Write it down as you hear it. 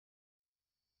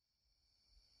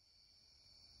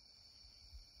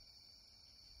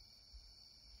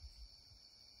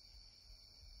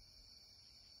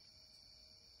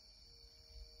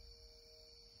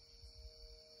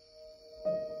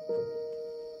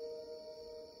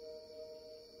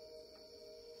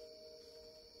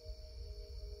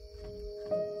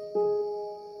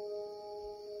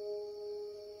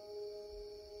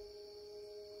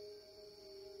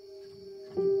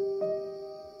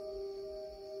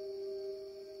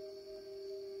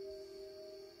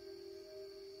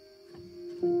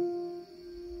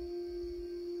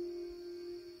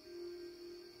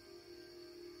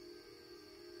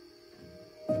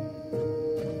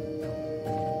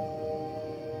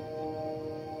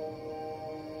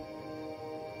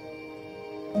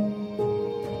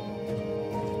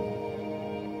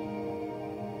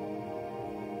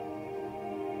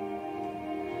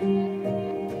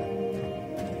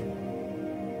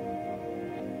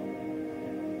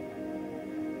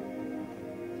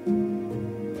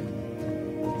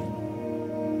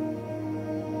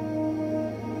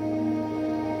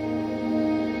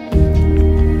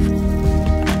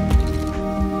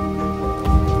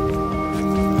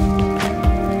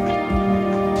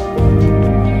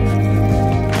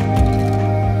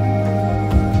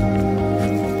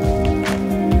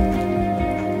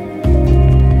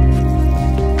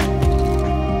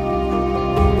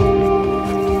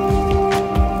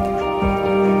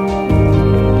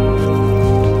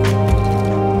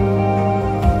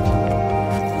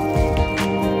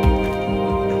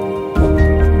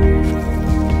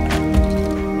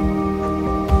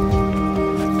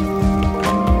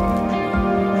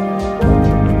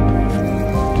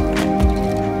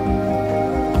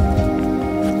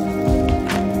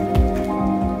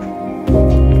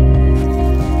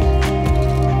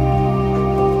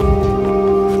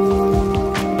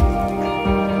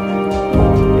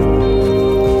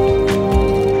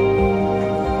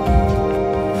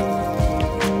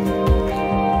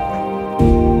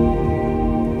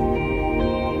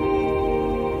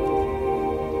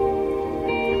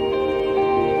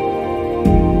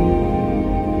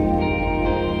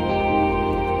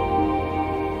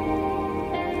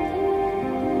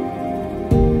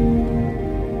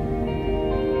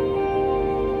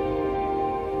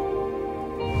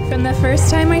From the first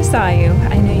time I saw you,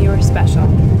 I knew you were special.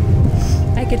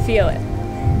 I could feel it.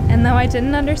 And though I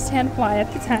didn't understand why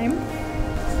at the time,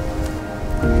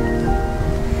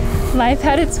 life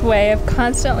had its way of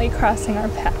constantly crossing our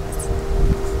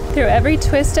paths. Through every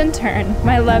twist and turn,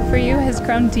 my love for you has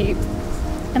grown deep,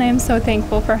 and I am so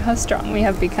thankful for how strong we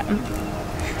have become.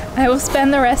 I will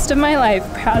spend the rest of my life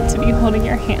proud to be holding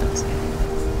your hand.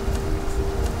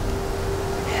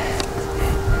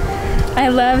 I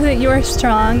love that you are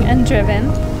strong and driven,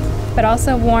 but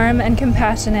also warm and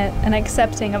compassionate and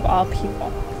accepting of all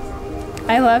people.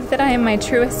 I love that I am my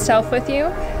truest self with you,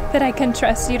 that I can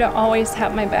trust you to always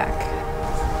have my back.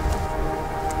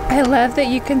 I love that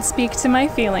you can speak to my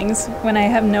feelings when I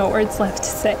have no words left to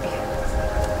say.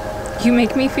 You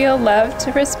make me feel loved,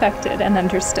 respected, and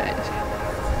understood.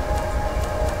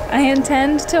 I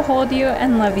intend to hold you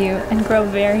and love you and grow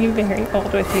very, very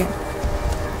old with you.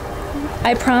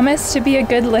 I promise to be a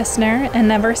good listener and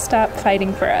never stop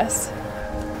fighting for us.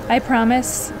 I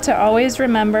promise to always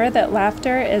remember that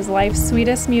laughter is life's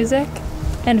sweetest music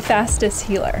and fastest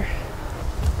healer.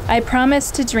 I promise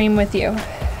to dream with you.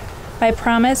 I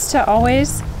promise to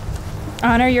always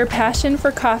honor your passion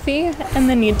for coffee and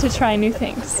the need to try new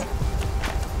things.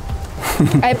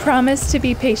 I promise to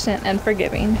be patient and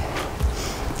forgiving.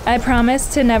 I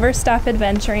promise to never stop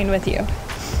adventuring with you.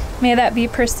 May that be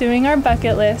pursuing our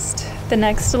bucket list, the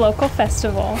next local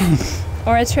festival,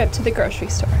 or a trip to the grocery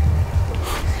store.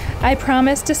 I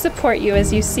promise to support you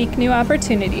as you seek new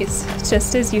opportunities,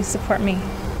 just as you support me.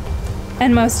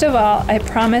 And most of all, I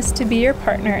promise to be your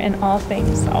partner in all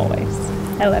things, always.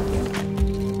 I love you.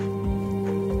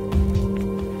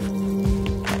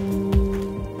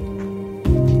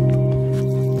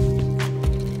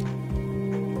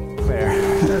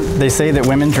 They say that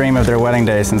women dream of their wedding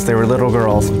day since they were little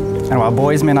girls, and while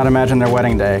boys may not imagine their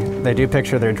wedding day, they do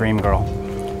picture their dream girl.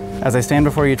 As I stand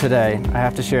before you today, I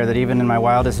have to share that even in my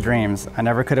wildest dreams, I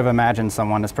never could have imagined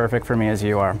someone as perfect for me as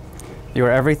you are. You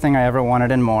are everything I ever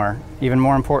wanted and more. Even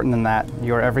more important than that,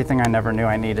 you are everything I never knew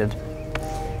I needed.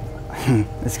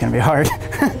 It's gonna be hard.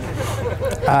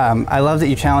 I love that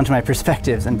you challenge my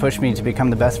perspectives and push me to become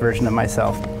the best version of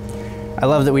myself. I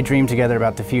love that we dream together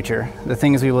about the future, the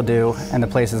things we will do, and the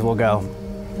places we'll go.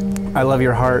 I love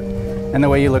your heart and the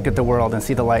way you look at the world and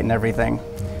see the light in everything.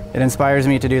 It inspires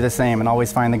me to do the same and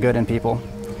always find the good in people.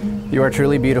 You are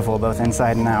truly beautiful, both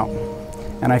inside and out,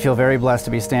 and I feel very blessed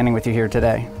to be standing with you here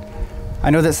today.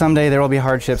 I know that someday there will be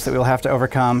hardships that we will have to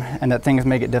overcome and that things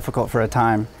may get difficult for a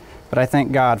time, but I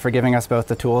thank God for giving us both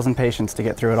the tools and patience to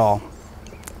get through it all.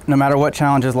 No matter what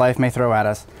challenges life may throw at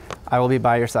us, I will be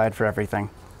by your side for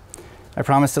everything. I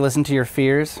promise to listen to your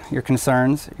fears, your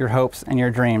concerns, your hopes, and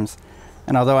your dreams.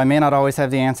 And although I may not always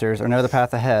have the answers or know the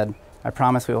path ahead, I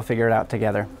promise we will figure it out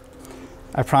together.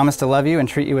 I promise to love you and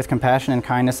treat you with compassion and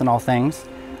kindness in all things.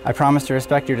 I promise to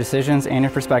respect your decisions and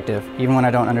your perspective, even when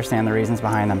I don't understand the reasons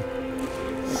behind them.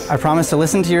 I promise to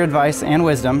listen to your advice and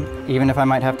wisdom, even if I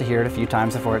might have to hear it a few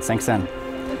times before it sinks in.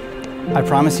 I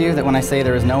promise you that when I say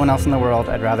there is no one else in the world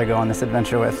I'd rather go on this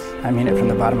adventure with, I mean it from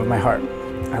the bottom of my heart.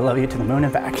 I love you to the moon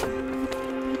and back.